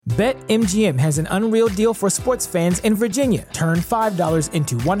BetMGM has an unreal deal for sports fans in Virginia. Turn $5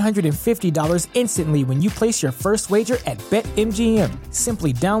 into $150 instantly when you place your first wager at BetMGM.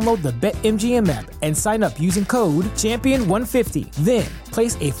 Simply download the BetMGM app and sign up using code Champion150. Then,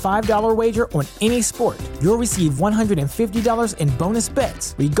 place a $5 wager on any sport. You'll receive $150 in bonus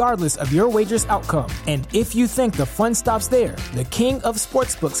bets, regardless of your wager's outcome. And if you think the fun stops there, the King of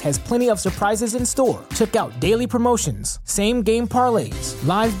Sportsbooks has plenty of surprises in store. Check out daily promotions, same-game parlays,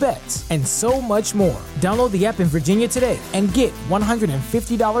 live bets, and so much more. Download the app in Virginia today and get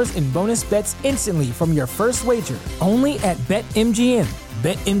 $150 in bonus bets instantly from your first wager. Only at BetMGM.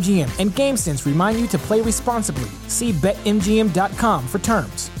 BetMGM and GameSense remind you to play responsibly. See BetMGM.com for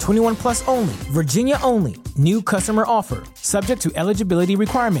terms. 21 plus only. Virginia only. New customer offer. Subject to eligibility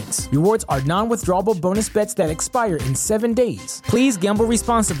requirements. Rewards are non-withdrawable bonus bets that expire in 7 days. Please gamble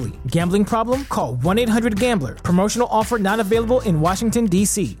responsibly. Gambling problem? Call 1-800-GAMBLER. Promotional offer not available in Washington,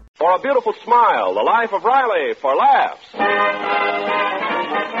 D.C. For a beautiful smile, the life of Riley for laughs.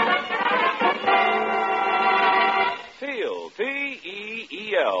 Teal,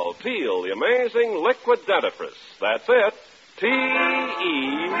 T-E-E-L, Teal, the amazing liquid dentifrice. That's it, T-E-E-L.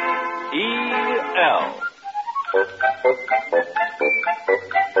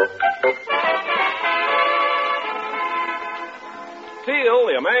 Teal,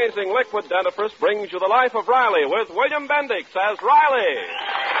 the amazing liquid dentifrice, brings you the life of Riley with William Bendix as Riley.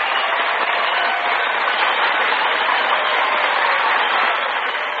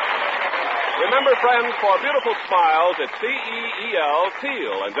 Remember, friends, for beautiful smiles, it's T-E-E-L,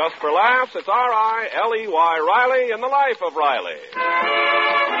 Teal. And just for laughs, it's R-I-L-E-Y, Riley, in the life of Riley.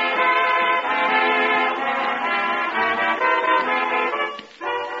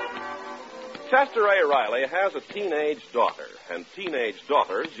 Chester A. Riley has a teenage daughter, and teenage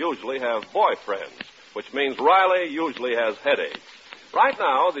daughters usually have boyfriends, which means Riley usually has headaches. Right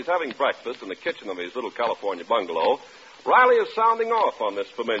now, as he's having breakfast in the kitchen of his little California bungalow, Riley is sounding off on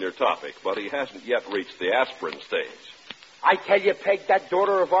this familiar topic, but he hasn't yet reached the aspirin stage. I tell you, Peg, that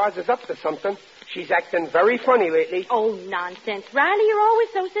daughter of ours is up to something. She's acting very funny lately. Oh, nonsense. Riley, you're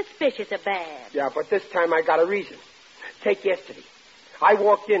always so suspicious of Babs. Yeah, but this time I got a reason. Take yesterday. I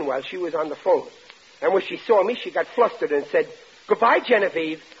walked in while she was on the phone. And when she saw me, she got flustered and said, "Goodbye,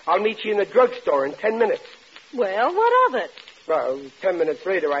 Genevieve. I'll meet you in the drugstore in 10 minutes. Well, what of it? Well, 10 minutes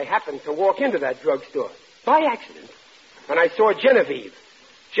later, I happened to walk into that drugstore. By accident. And I saw Genevieve.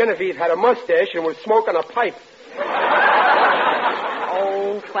 Genevieve had a mustache and was smoking a pipe.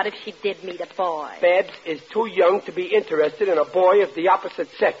 Oh, what if she did meet a boy? Babs is too young to be interested in a boy of the opposite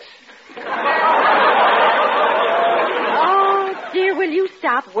sex. Oh, dear, will you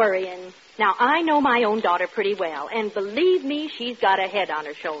stop worrying? Now, I know my own daughter pretty well, and believe me, she's got a head on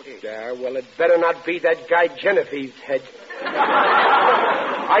her shoulders. Yeah, well, it better not be that guy Genevieve's head.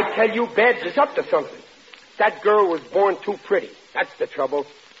 I tell you, Babs is up to something. That girl was born too pretty. That's the trouble.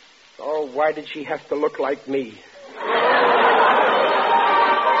 Oh, why did she have to look like me?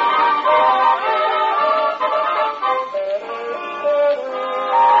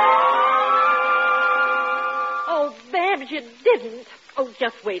 Oh, Babs, you didn't. Oh,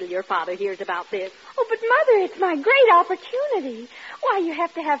 just wait till your father hears about this. Oh, but, Mother, it's my great opportunity. Why, you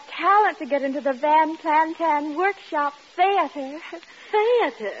have to have talent to get into the Van Plantan Workshop Theater.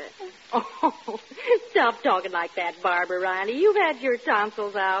 Theater? Oh, stop talking like that, Barbara Riley. You've had your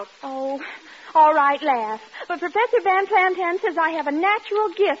tonsils out. Oh, all right, laugh. But Professor Van Plantan says I have a natural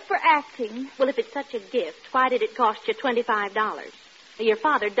gift for acting. Well, if it's such a gift, why did it cost you $25? Your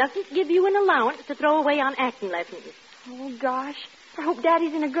father doesn't give you an allowance to throw away on acting lessons. Oh, gosh. I hope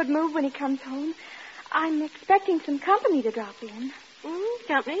Daddy's in a good mood when he comes home. I'm expecting some company to drop in.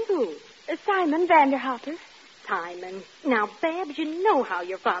 Company? Who? Simon Vanderhopper. Simon. Now, Babs, you know how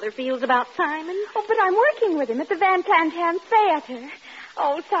your father feels about Simon. Oh, but I'm working with him at the Van Plantan Theater.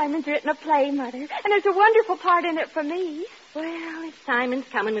 Oh, Simon's written a play, Mother, and there's a wonderful part in it for me. Well, if Simon's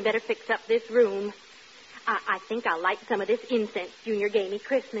coming, we better fix up this room. I think I'll light some of this incense Junior gave me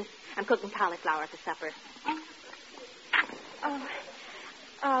Christmas. I'm cooking cauliflower for supper.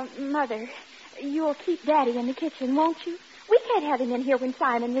 Mother, you'll keep Daddy in the kitchen, won't you? We can't have him in here when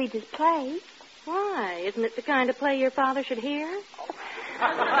Simon reads his play. Why? Isn't it the kind of play your father should hear?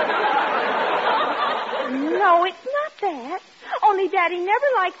 No, it's not that. Only Daddy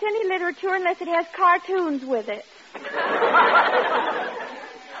never likes any literature unless it has cartoons with it.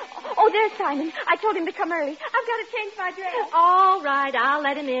 Oh, there's Simon. I told him to come early. I've got to change my dress. All right, I'll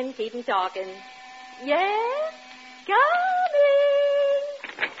let him in. Keep him talking. Yes? Coming.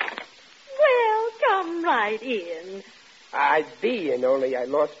 Well, come right in. I'd be in, only I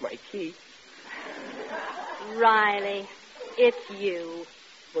lost my key. Riley, it's you.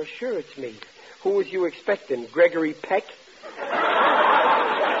 Well, sure it's me. Who was you expecting? Gregory Peck?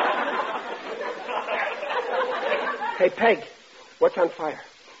 Hey, Peg, what's on fire?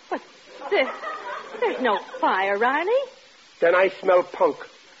 What? There's no fire, Riley. Then I smell punk.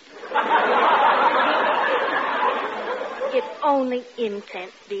 It's only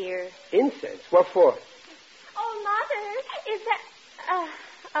incense, dear. Incense? What for? Oh, Mother, is that...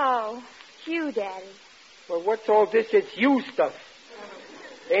 oh, it's you, Daddy. Well, what's all this it's you stuff?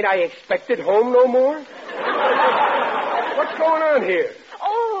 Ain't I expected home no more? What's going on here?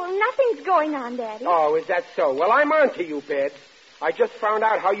 Oh, nothing's going on, Daddy. Oh, is that so? Well, I'm on to you, Babs. I just found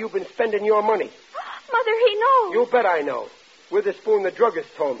out how you've been spending your money. Mother, he knows. You bet I know. Witherspoon, the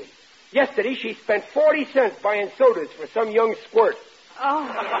druggist, told me. Yesterday, she spent 40 cents buying sodas for some young squirt. Oh,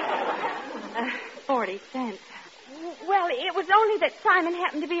 40 cents. Well, it was only that Simon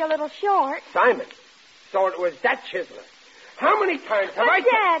happened to be a little short. Simon? So it was that chiseler. How many times have I...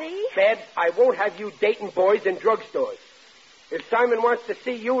 Daddy... Babs, I won't have you dating boys in drugstores. If Simon wants to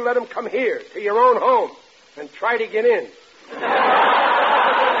see you, let him come here, to your own home, and try to get in.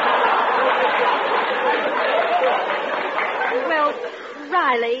 Well,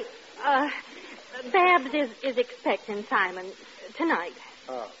 Riley, Babs is expecting Simon tonight.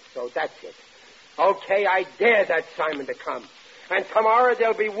 Oh, so that's it. Okay, I dare that Simon to come. And tomorrow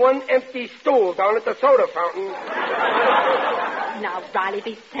there'll be one empty stool down at the soda fountain. Now, Riley,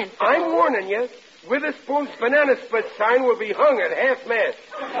 be sensible. I'm warning you. Witherspoon's banana split sign will be hung at half-mast.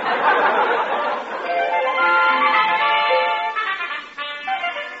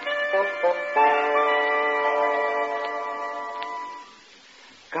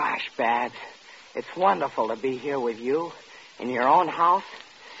 Gosh, Babs, it's wonderful to be here with you, in your own house,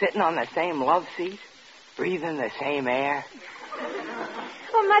 sitting on the same love seat, breathing the same air.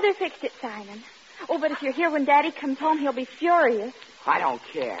 Oh, Mother fixed it, Simon. Oh, but if you're here when Daddy comes home, he'll be furious. I don't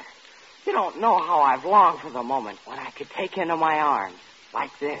care. You don't know how I've longed for the moment when I could take you into my arms,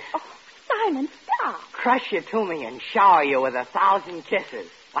 like this. Oh, Simon, stop. Crush you to me and shower you with 1,000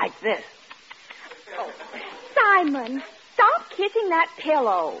 kisses, like this. Oh, Simon, stop kissing that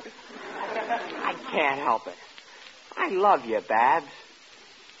pillow. I can't help it. I love you, Babs.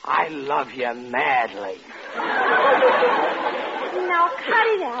 I love you madly. Now, cut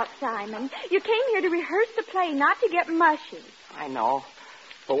it out, Simon. You came here to rehearse the play, not to get mushy. I know.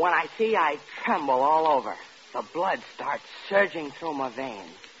 But when I see I tremble all over. The blood starts surging through my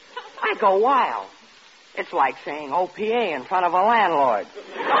veins. I go wild. It's like saying OPA in front of a landlord.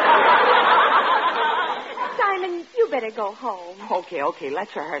 Simon, you better go home. Okay,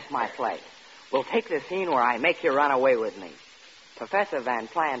 let's rehearse my play. We'll take the scene where I make you run away with me. Professor Van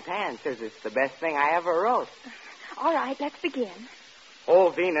Plantan says it's the best thing I ever wrote. All right, let's begin. Oh,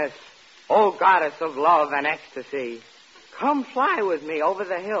 Venus, oh, goddess of love and ecstasy, come fly with me over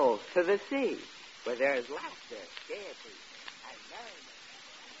the hills to the sea, where there is laughter, gaiety, and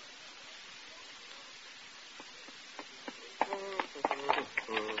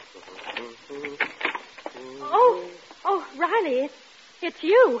merriment. Oh, Riley, it's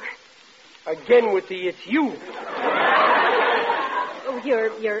you. Again with the it's you. Oh,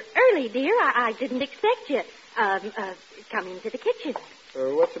 you're early, dear. I didn't expect you. Come into the kitchen.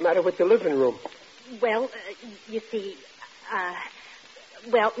 What's the matter with the living room? Well, you see,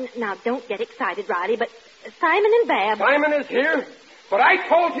 now don't get excited, Riley, but Simon and Babs... Simon is here, but I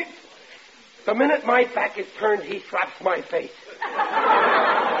told him... The minute my back is turned, he slaps my face.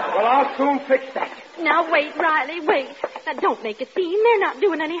 Well, I'll soon fix that. Now, wait, Riley, wait. Now, don't make a scene. They're not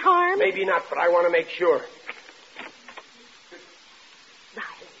doing any harm. Maybe not, but I want to make sure.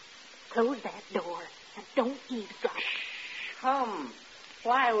 Riley, close that door and don't eavesdrop. Come,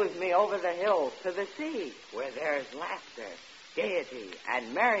 fly with me over the hills to the sea, where there is laughter, gaiety,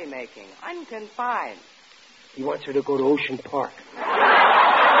 and merrymaking unconfined. He wants her to go to Ocean Park.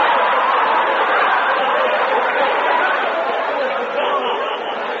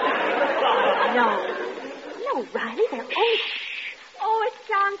 No, Riley, they're old. Oh, it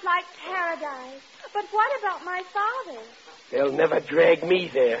sounds like paradise. But what about my father? They'll never drag me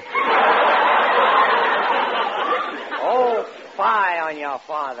there. Oh, fie on your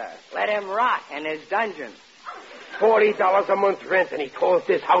father. Let him rot in his dungeon. $40 a month rent, and he calls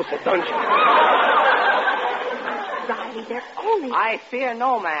this house a dungeon. Riley, they're only... I fear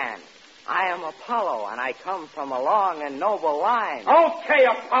no man. I am Apollo, and I come from a long and noble line. Okay,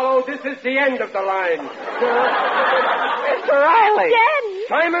 Apollo, this is the end of the line. Mr. Riley! Daddy!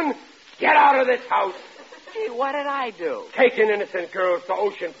 Simon, get out of this house. Gee, what did I do? Taking innocent girls to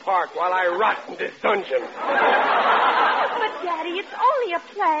Ocean Park while I rot in this dungeon. But, Daddy, it's only a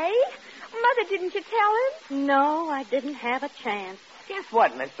play. Mother, didn't you tell him? No, I didn't have a chance. Guess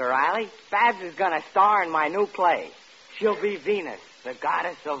what, Mr. Riley? Babs is going to star in my new play. She'll be Venus, the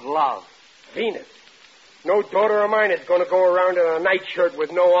goddess of love. Venus? No daughter of mine is going to go around in a nightshirt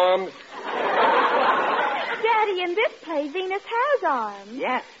with no arms. Daddy, in this play, Venus has arms.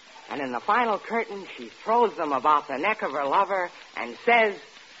 Yes, and in the final curtain, she throws them about the neck of her lover and says,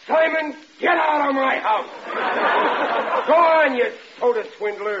 Simon, get out of my house. Go on, you soda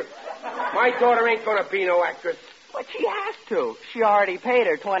swindler. My daughter ain't going to be no actress. but she has to. She already paid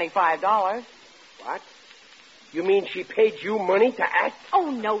her $25. What? You mean she paid you money to act? Oh,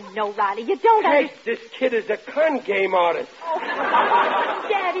 no, Riley, you don't Hey, this kid is a con game artist.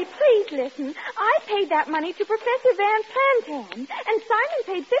 Daddy, please listen. I paid that money to Professor Van Planten, and Simon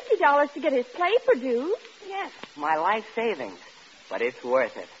paid $50 to get his play produced. Yes, my life savings. But it's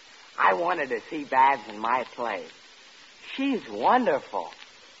worth it. I wanted to see Babs in my play. She's wonderful.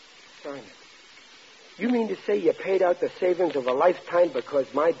 Simon, you mean to say you paid out the savings of a lifetime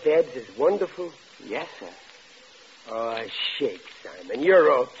because my Babs is wonderful? Yes, sir. Oh, shake, Simon.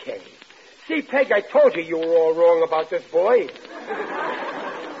 You're okay. See, Peg, I told you were all wrong about this boy.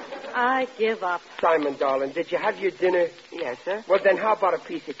 I give up. Simon, darling, did you have your dinner? Yes, sir. Well, then how about a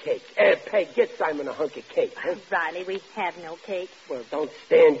piece of cake? Peg, get Simon a hunk of cake. Huh? Riley, we have no cake. Well, don't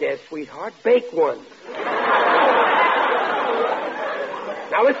stand there, sweetheart. Bake one.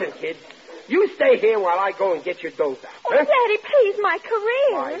 Now, listen, kid. You stay here while I go and get your dough back. Oh, Daddy, please, my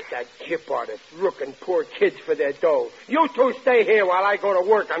career. Why, that chip artist rooking poor kids for their dough. You two stay here while I go to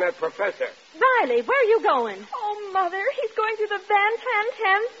work on that professor. Riley, where are you going? Oh, Mother, he's going to the Van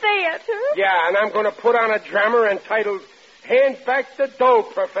Planten Theater. Yeah, and I'm going to put on a drama entitled, Hand Back the Dough,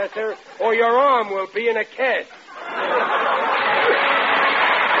 Professor, or your arm will be in a cast.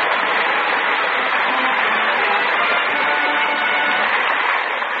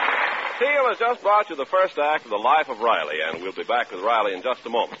 Teal has just brought you the first act of The Life of Riley, and we'll be back with Riley in just a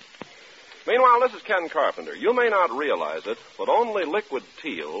moment. Meanwhile, this is Ken Carpenter. You may not realize it, but only liquid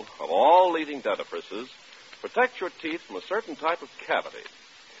Teal, of all leading dentifrices, protects your teeth from a certain type of cavity.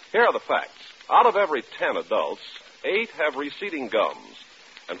 Here are the facts. Out of every 10 adults, 8 have receding gums.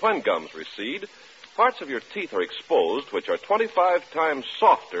 And when gums recede, parts of your teeth are exposed which are 25 times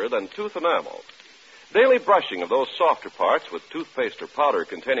softer than tooth enamel. Daily brushing of those softer parts with toothpaste or powder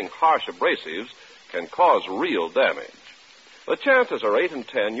containing harsh abrasives can cause real damage. The chances are 8 in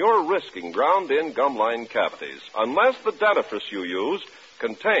 10 you're risking ground-in gum-line cavities, unless the dentifrice you use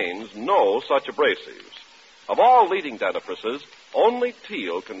contains no such abrasives. Of all leading dentifrices, only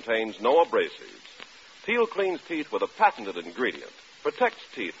Teal contains no abrasives. Teal cleans teeth with a patented ingredient, protects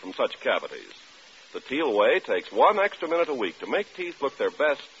teeth from such cavities. The Teal way takes 1 extra minute a week to make teeth look their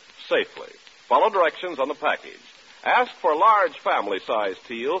best safely. Follow directions on the package. Ask for large family-size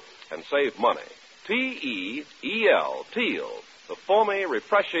Teal and save money. T-E-E-L, Teal, the foamy,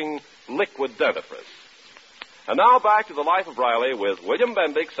 refreshing liquid dentifrice. And now back to The Life of Riley with William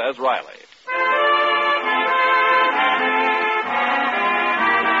Bendix as Riley.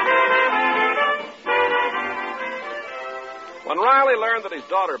 When Riley learned that his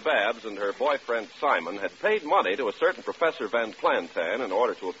daughter Babs and her boyfriend Simon had paid money to a certain Professor Van Planten in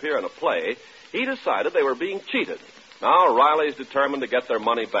order to appear in a play, he decided they were being cheated. Now Riley's determined to get their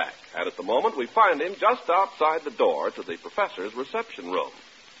money back, and at the moment we find him just outside the door to the professor's reception room.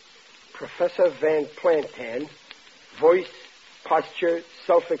 Professor Van Planten, voice, posture,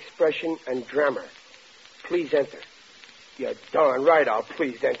 self-expression, and grammar. Please enter. You're darn right I'll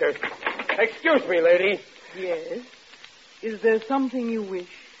please enter. Excuse me, lady. Yes? Is there something you wish?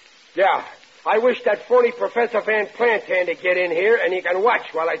 Yeah, I wish that phony Professor Van Planten to get in here, and he can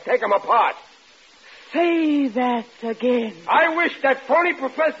watch while I take him apart. Say that again. I wish that phony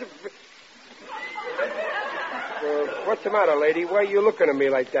Professor... what's the matter, lady? Why are you looking at me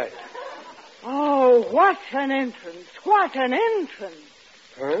like that? Oh, what an entrance. What an entrance.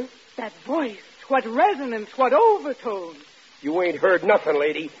 Huh? That voice. What resonance. What overtone. You ain't heard nothing,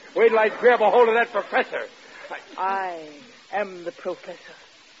 lady. Wait till I grab a hold of that professor. I am the professor.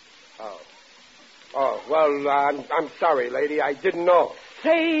 Oh, well, I'm sorry, lady. I didn't know.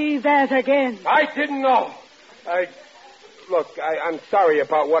 Say that again. I didn't know. Look, I'm sorry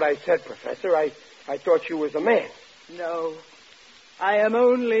about what I said, Professor. I thought you was a man. No, I am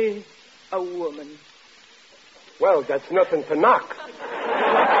only a woman. Well, that's nothing to knock.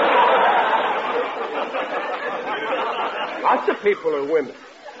 Lots of people are women.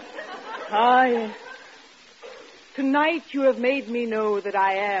 Ah, yes. Tonight you have made me know that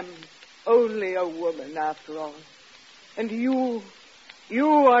I am only a woman after all. And you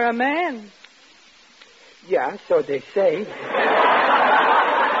are a man. Yeah, so they say.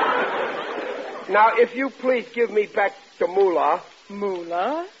 Now, if you please give me back the moolah.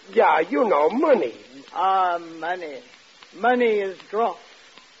 Moolah? Yeah, you know, money. Ah, money. Money is dross.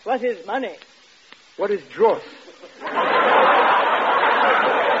 What is money? What is dross?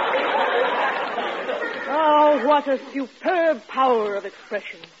 Oh, what a superb power of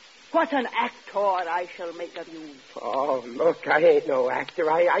expression. What an actor I shall make of you. Oh, look, I ain't no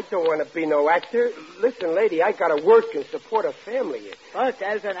actor. I don't want to be no actor. Listen, lady, I got to work and support a family. But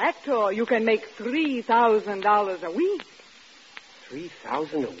as an actor, you can make $3,000 a week.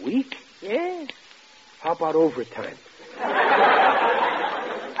 3,000 a week? Yes. How about overtime?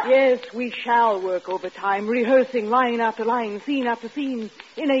 Yes, we shall work overtime, rehearsing line after line, scene after scene.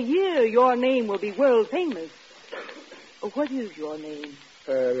 In a year, your name will be world famous. What is your name?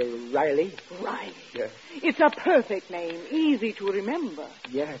 Riley. Riley. Yeah. It's a perfect name, easy to remember.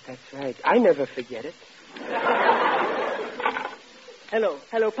 Yeah, that's right. I never forget it.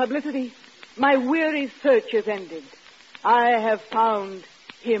 Hello, publicity. My weary search is ended. I have found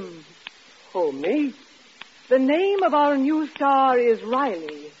him. Oh, me? The name of our new star is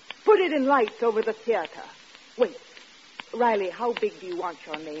Riley. Put it in lights over the theater. Wait. Riley, how big do you want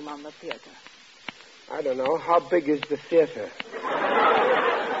your name on the theater? I don't know. How big is the theater?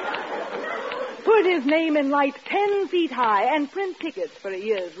 Put his name in lights 10 feet high and print tickets for a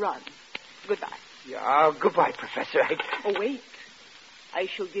year's run. Goodbye. Yeah, goodbye, Professor. Oh, wait. I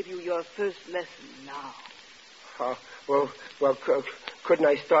shall give you your first lesson now. Well, couldn't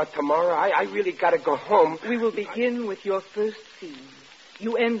I start tomorrow? I really got to go home. We will begin with your first scene.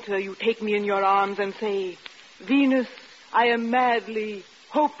 You enter, you take me in your arms and say, Venus, I am madly,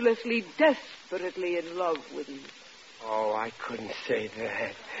 hopelessly, desperately in love with you. Oh, I couldn't say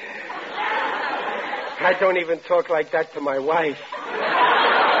that. I don't even talk like that to my wife.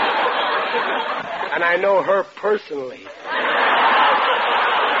 And I know her personally.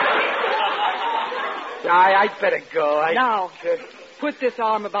 I'd better go. Now, put this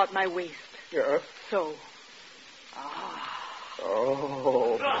arm about my waist. Yeah? So.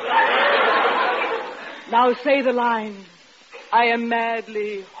 Oh. Now say the line. I am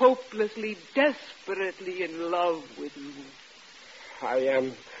madly, hopelessly, desperately in love with you. I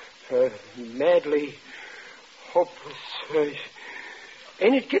am madly, hopeless.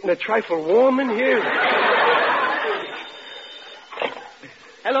 Ain't it getting a trifle warm in here?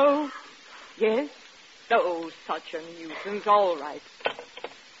 Hello? Yes? Oh, such a nuisance. All right.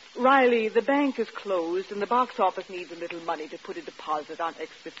 Riley, the bank is closed and the box office needs a little money to put a deposit on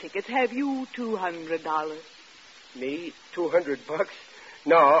extra tickets. Have you $200? Me? $200?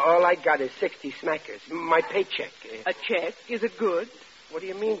 No, all I got is 60 smackers. My paycheck. A check? Is it good? What do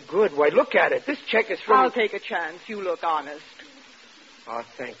you mean good? Why, look at it. This check is from... I'll take a chance. You look honest. Oh,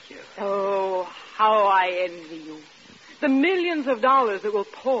 thank you. Oh, how I envy you. The millions of dollars that will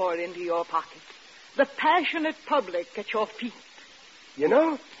pour into your pocket. The passionate public at your feet. You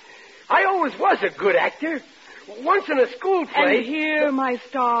know, I always was a good actor. Once in a school play... And here, my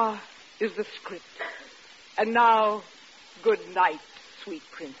star, is the script. And now, good night, sweet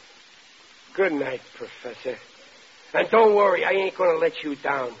prince. Good night, Professor. And don't worry, I ain't going to let you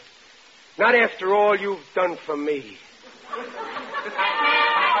down. Not after all you've done for me.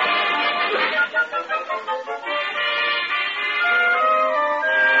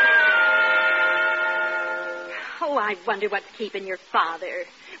 Oh, I wonder what's keeping your father.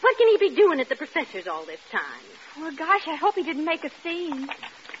 What can he be doing at the professor's all this time? Well, gosh, I hope he didn't make a scene.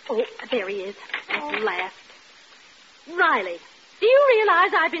 Oh, there he is. At last. Riley, do you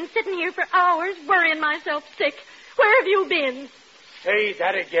realize I've been sitting here for hours worrying myself sick? Where have you been? Say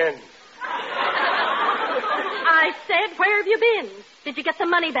that again. I said, where have you been? Did you get the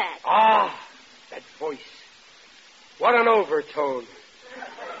money back? Ah, that voice. What an overtone.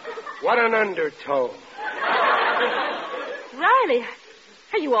 What an undertone. Riley,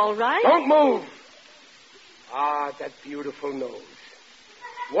 are you all right? Don't move. Ah, that beautiful nose.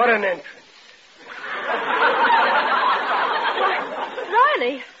 What an entrance.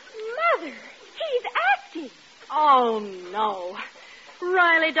 Riley. Mother, he's acting. Oh, no.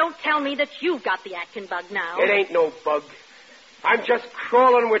 Riley, don't tell me that you've got the acting bug now. It ain't no bug. I'm just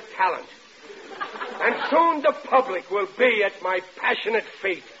crawling with talent. And soon the public will be at my passionate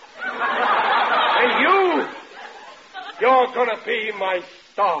feet. And you're gonna be my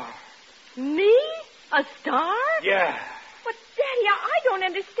star. Me? A star? Yeah. But, Daddy, I don't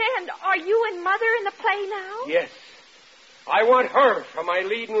understand. Are you and Mother in the play now? Yes. I want her for my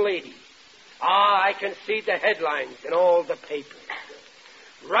leading lady. Ah, I can see the headlines in all the papers.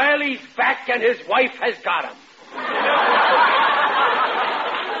 Riley's back and his wife has got him.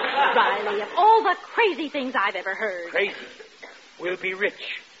 Riley, of all the crazy things I've ever heard. Crazy. We'll be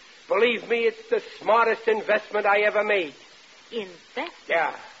rich. Believe me, it's the smartest investment I ever made. Invested?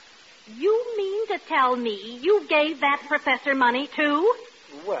 Yeah. You mean to tell me you gave that professor money, too?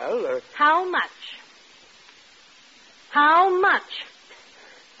 Well, How much? How much?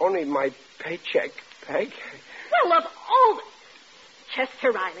 only my paycheck, Peg. Well, of all the...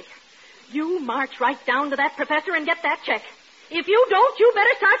 Chester Riley, you march right down to that professor and get that check. If you don't, you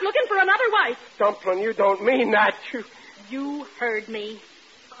better start looking for another wife. Dumplin', you don't mean that. You heard me.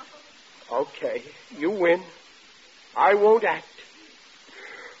 Okay, you win. I won't act.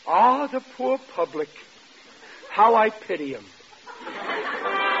 Ah, the poor public. How I pity 'em.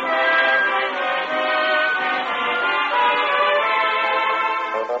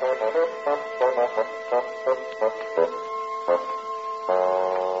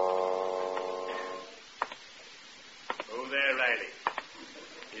 Oh, there, Riley.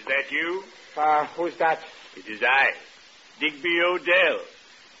 Is that you? Who's that? It is I, Digby Odell,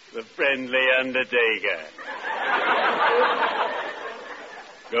 the friendly undertaker.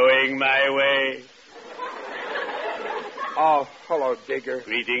 Going my way. Oh, hello, Digger.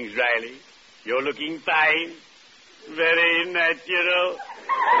 Greetings, Riley. You're looking fine. Very natural.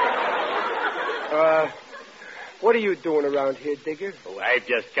 What are you doing around here, Digger? Oh, I've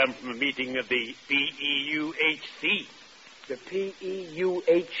just come from a meeting of the PEUHC. The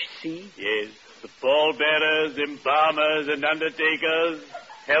PEUHC? Yes, the pallbearers, embalmers, and undertakers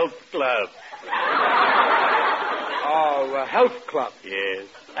health club. Oh, a health club. Yes.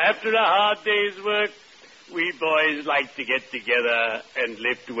 After a hard day's work, we boys like to get together and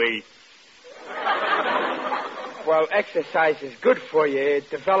lift weights. Well, exercise is good for you. It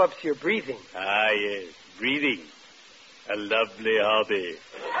develops your breathing. Ah, yes. Breathing. A lovely hobby.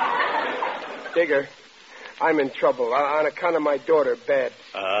 Digger, I'm in trouble on account of my daughter, Babs.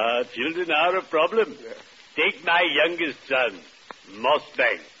 Ah, children are a problem. Take my youngest son,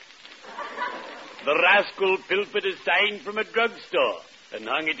 Mossbank. The rascal pilfered a sign from a drugstore and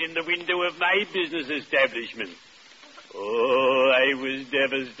hung it in the window of my business establishment. Oh, I was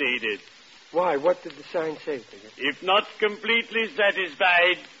devastated. Why? What did the sign say, Digger? If not completely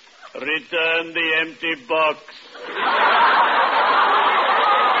satisfied, return the empty box.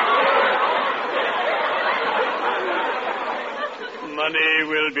 Money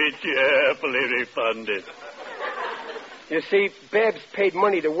will be cheerfully refunded. You see, Babs paid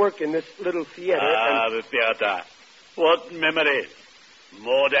money to work in this little theater. Ah, the theater. What memories.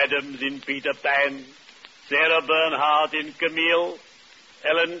 Maud Adams in Peter Pan, Sarah Bernhardt in Camille,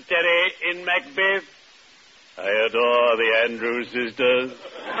 Ellen Terry in Macbeth. I adore the Andrews sisters.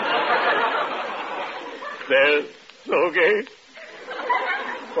 They're so gay.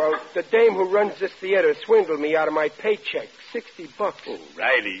 Well, the dame who runs this theater swindled me out of my paycheck, $60. Oh,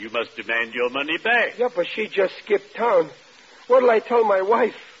 Riley, you must demand your money back. Yeah, but she just skipped town. What'll I tell my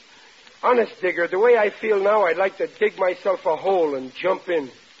wife? Honest, Digger, the way I feel now, I'd like to dig myself a hole and jump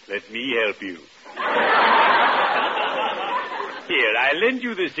in. Let me help you. Here, I lend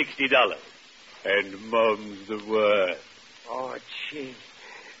you the $60. And Mum's the word. Oh, gee.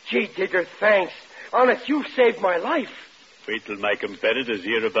 Gee, Digger, thanks. Honest, you've saved my life. Wait till my competitors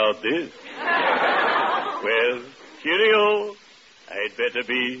hear about this. Well, cheerio. I'd better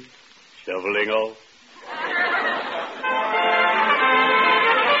be shoveling off.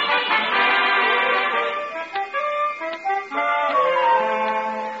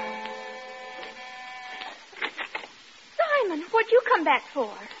 Simon, what'd you come back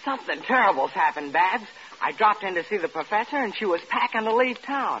for? Something terrible's happened, Babs. I dropped in to see the professor, and she was packing to leave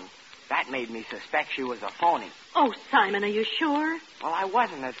town. That made me suspect she was a phony. Oh, Simon, are you sure? Well, I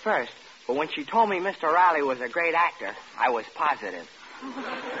wasn't at first, but when she told me Mr. Riley was a great actor, I was positive.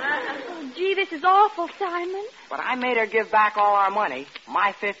 Oh, gee, this is awful, Simon. But I made her give back all our money.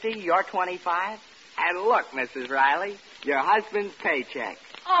 My 50, your 25. And look, Mrs. Riley, your husband's paycheck.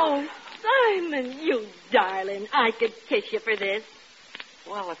 Oh, Simon, you darling. I could kiss you for this.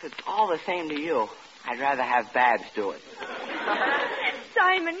 Well, if it's all the same to you, I'd rather have Babs do it.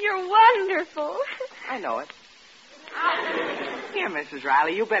 Simon, you're wonderful. I know it. Here, Mrs.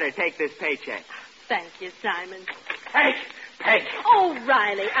 Riley, you better take this paycheck. Thank you, Simon. Peg! Peg! Oh,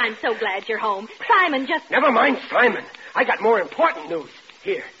 Riley, I'm so glad you're home. Simon, just... Never mind, Simon. I got more important news.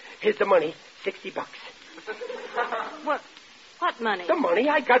 Here's the money, $60. What money? The money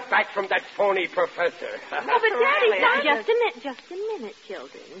I got back from that phony professor. Oh, but Daddy, Riley, just a minute,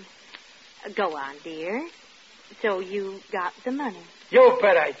 children. Go on, dear. So you got the money. You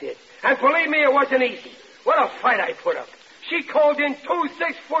bet I did. And believe me, it wasn't easy. What a fight I put up. She called in 2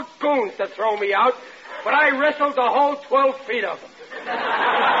 6-foot goons to throw me out, but I wrestled the whole 12 feet of them.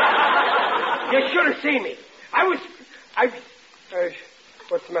 You should have seen me.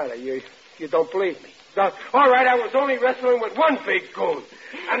 What's the matter? You don't believe me? All right, I was only wrestling with one big goon.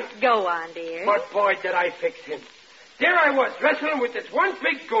 And, Go on, dear. but, boy, did I fix him. There I was, wrestling with this one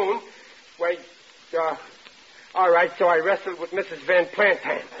big goon. Wait, all right, so I wrestled with Mrs. Van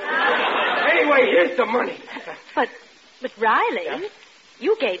Plantan. Anyway, here's the money. But Riley, Yeah?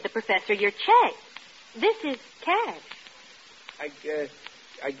 you gave the professor your check. This is cash. I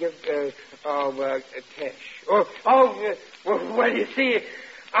give, cash. Well, you see,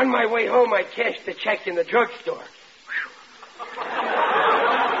 on my way home, I cashed the check in the drugstore.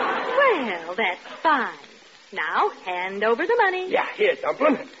 Well, that's fine. Now, hand over the money. Yeah, here,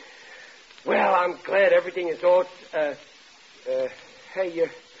 Dumplin'. Well, I'm glad everything is all, hey,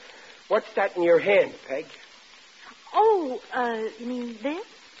 what's that in your hand, Peg? Oh, you mean this?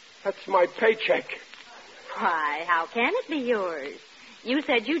 That's my paycheck. Why, how can it be yours? You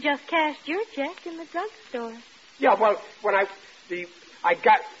said you just cashed your check in the drugstore. Yeah, well, when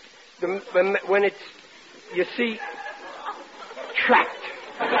when it's, you see, trapped.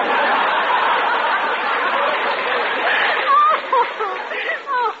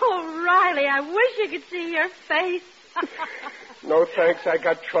 Oh, Riley, I wish you could see your face. No, thanks, I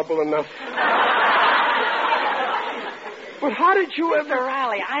got trouble enough. But how did you Mr. ever...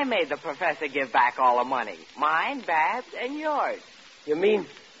 Riley, I made the professor give back all the money. Mine, Babs, and yours. You mean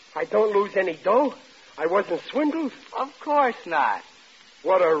I don't lose any dough? I wasn't swindled? Of course not.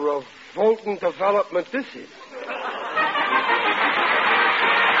 What a revolting development this is.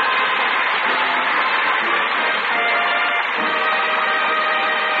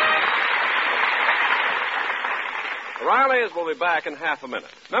 The Rileys will be back in half a minute.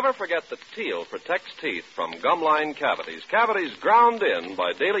 Never forget that Teal protects teeth from gum-line cavities. Cavities ground in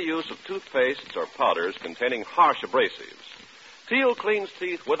by daily use of toothpastes or powders containing harsh abrasives. Teal cleans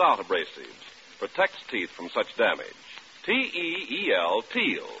teeth without abrasives, protects teeth from such damage. T-E-E-L,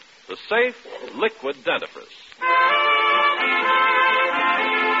 Teal, the safe liquid dentifrice.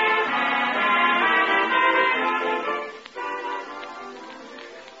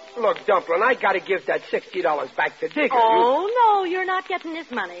 Look, Dumplin', I got to give that $60 back to Digger. Oh, no, you're not getting this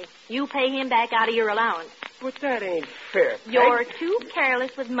money. You pay him back out of your allowance. But that ain't fair, Peg. You're too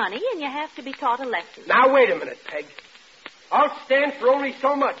careless with money, and you have to be taught a lesson. Now, wait a minute, Peg. I'll stand for only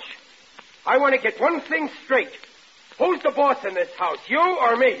so much. I want to get one thing straight. Who's the boss in this house, you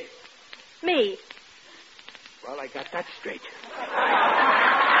or me? Me. Well, I got that straight.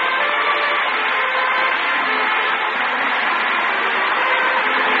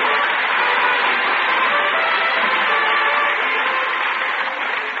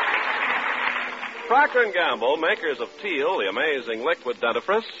 Procter & Gamble, makers of Teal, the amazing liquid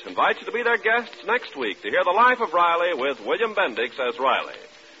dentifrice, invite you to be their guests next week to hear the life of Riley with William Bendix as Riley.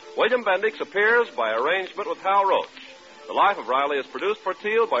 William Bendix appears by arrangement with Hal Roach. The Life of Riley is produced for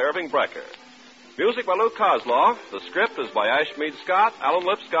Teal by Irving Brecker. Music by Lou Kozloff. The script is by Ashmead Scott, Alan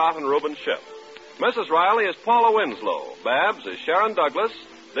Lipscott, and Reuben Ship. Mrs. Riley is Paula Winslow. Babs is Sharon Douglas.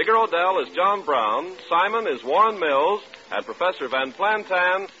 Digger Odell is John Brown. Simon is Warren Mills. And Professor Van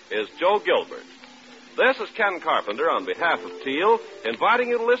Plantan is Joe Gilbert. This is Ken Carpenter on behalf of Teal, inviting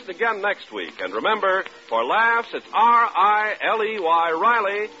you to listen again next week. And remember, for laughs, it's R-I-L-E-Y,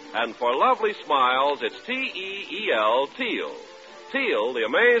 Riley, and for lovely smiles, it's T-E-E-L, Teal. Teal, the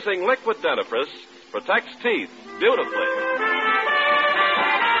amazing liquid dentifrice, protects teeth beautifully.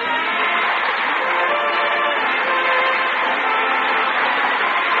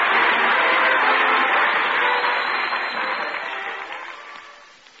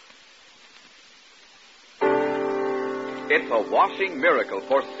 It's a washing miracle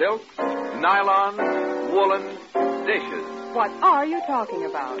for silks, nylons, woolen, dishes. What are you talking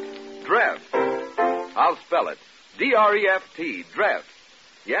about? Dreft. I'll spell it. D-R-E-F-T, Dreft.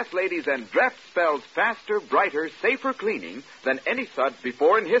 Yes, ladies, and Dreft spells faster, brighter, safer cleaning than any suds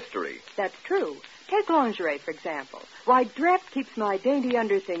before in history. That's true. Take lingerie, for example. Why, Dreft keeps my dainty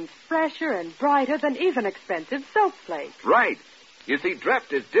underthings fresher and brighter than even expensive soap flakes. Right. You see,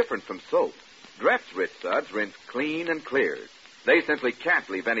 Dreft is different from soap. Dreft's rich suds rinse clean and clear. They simply can't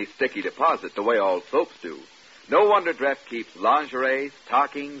leave any sticky deposit the way all soaps do. No wonder Dreft keeps lingerie,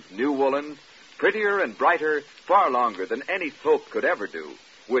 stockings, new woolens prettier and brighter far longer than any soap could ever do.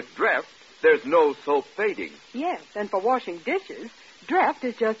 With Dreft, there's no soap fading. Yes, and for washing dishes, Dreft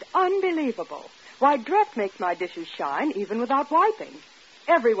is just unbelievable. Why, Dreft makes my dishes shine even without wiping.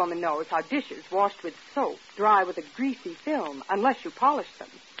 Every woman knows how dishes washed with soap dry with a greasy film unless you polish them.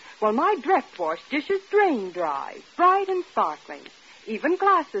 Well, my Dreft wash dishes drain dry, bright and sparkling. Even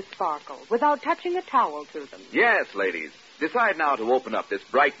glasses sparkle without touching a towel to them. Yes, ladies. Decide now to open up this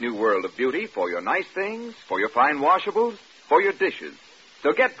bright new world of beauty for your nice things, for your fine washables, for your dishes.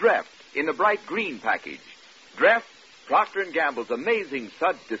 So get Dreft, in the bright green package. Dreft, Procter & Gamble's amazing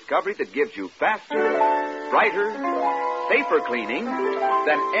suds discovery that gives you faster, brighter, safer cleaning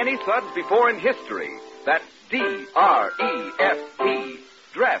than any suds before in history. That's D-R-E-F-T,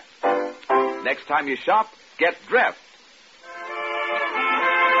 Dreft. Next time you shop, get Dreft.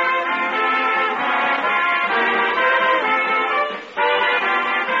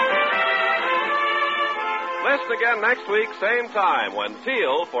 Listen again next week, same time, when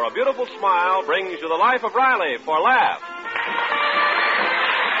Teal, for a Beautiful Smile, brings you The Life of Riley for Laugh.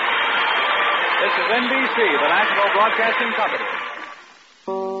 This is NBC, the National Broadcasting Company.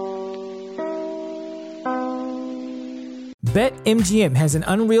 BetMGM has an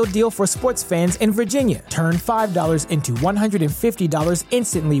unreal deal for sports fans in Virginia. Turn $5 into $150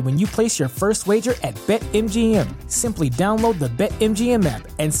 instantly when you place your first wager at BetMGM. Simply download the BetMGM app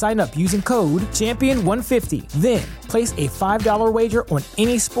and sign up using code Champion150. Then, place a $5 wager on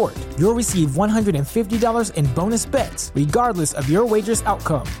any sport. You'll receive $150 in bonus bets, regardless of your wager's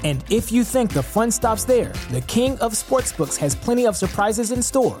outcome. And if you think the fun stops there, the king of sportsbooks has plenty of surprises in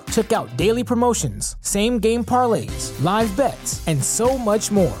store. Check out daily promotions, same-game parlays, live bets, and so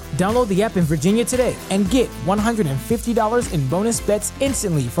much more. Download the app in Virginia today and get $150 in bonus bets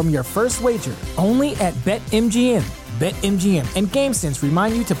instantly from your first wager. Only at BetMGM. BetMGM and GameSense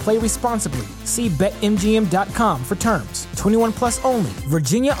remind you to play responsibly. See BetMGM.com for terms. 21 plus only.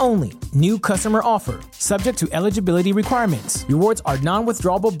 Virginia only. New customer offer. Subject to eligibility requirements. Rewards are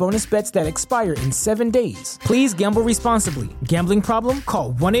non-withdrawable bonus bets that expire in 7 days. Please gamble responsibly. Gambling problem?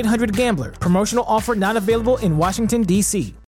 Call 1-800-GAMBLER. Promotional offer not available in Washington, D.C.